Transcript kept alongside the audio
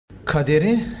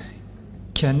Kaderi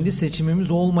kendi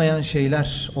seçimimiz olmayan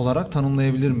şeyler olarak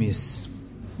tanımlayabilir miyiz?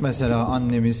 Mesela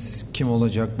annemiz kim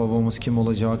olacak, babamız kim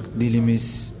olacak,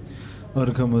 dilimiz,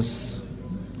 ırkımız,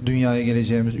 dünyaya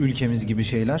geleceğimiz ülkemiz gibi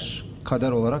şeyler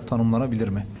kader olarak tanımlanabilir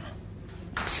mi?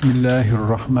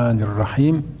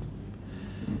 Bismillahirrahmanirrahim.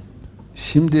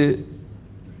 Şimdi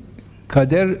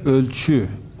kader ölçü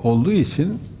olduğu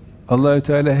için Allahü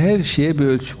Teala her şeye bir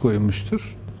ölçü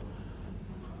koymuştur.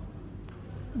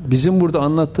 Bizim burada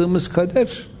anlattığımız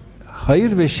kader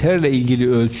hayır ve şerle ilgili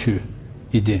ölçü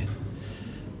idi.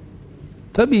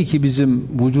 Tabii ki bizim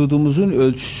vücudumuzun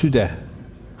ölçüsü de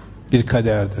bir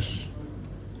kaderdir.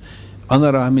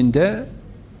 Ana rahminde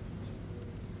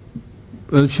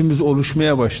ölçümüz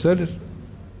oluşmaya başlar.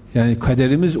 Yani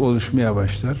kaderimiz oluşmaya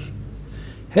başlar.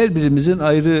 Her birimizin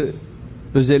ayrı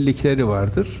özellikleri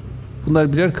vardır.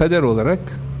 Bunlar birer kader olarak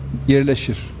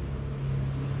yerleşir.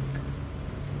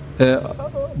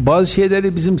 Bazı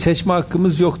şeyleri bizim seçme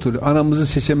hakkımız yoktur. Anamızı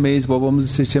seçemeyiz, babamızı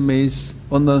seçemeyiz.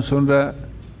 Ondan sonra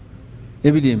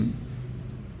ne bileyim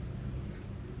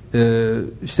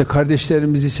işte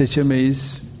kardeşlerimizi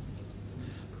seçemeyiz.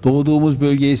 Doğduğumuz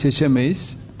bölgeyi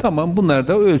seçemeyiz. Tamam, bunlar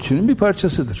da ölçünün bir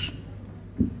parçasıdır.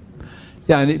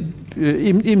 Yani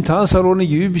imtihan salonu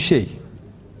gibi bir şey.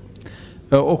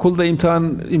 Okulda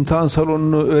imtihan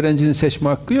salonunu öğrencinin seçme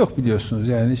hakkı yok, biliyorsunuz.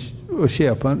 Yani o şey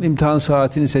yapan imtihan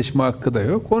saatini seçme hakkı da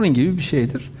yok. Onun gibi bir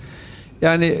şeydir.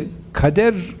 Yani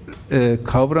kader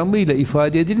kavramıyla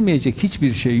ifade edilmeyecek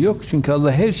hiçbir şey yok. Çünkü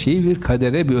Allah her şeyi bir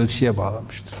kadere, bir ölçüye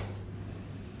bağlamıştır.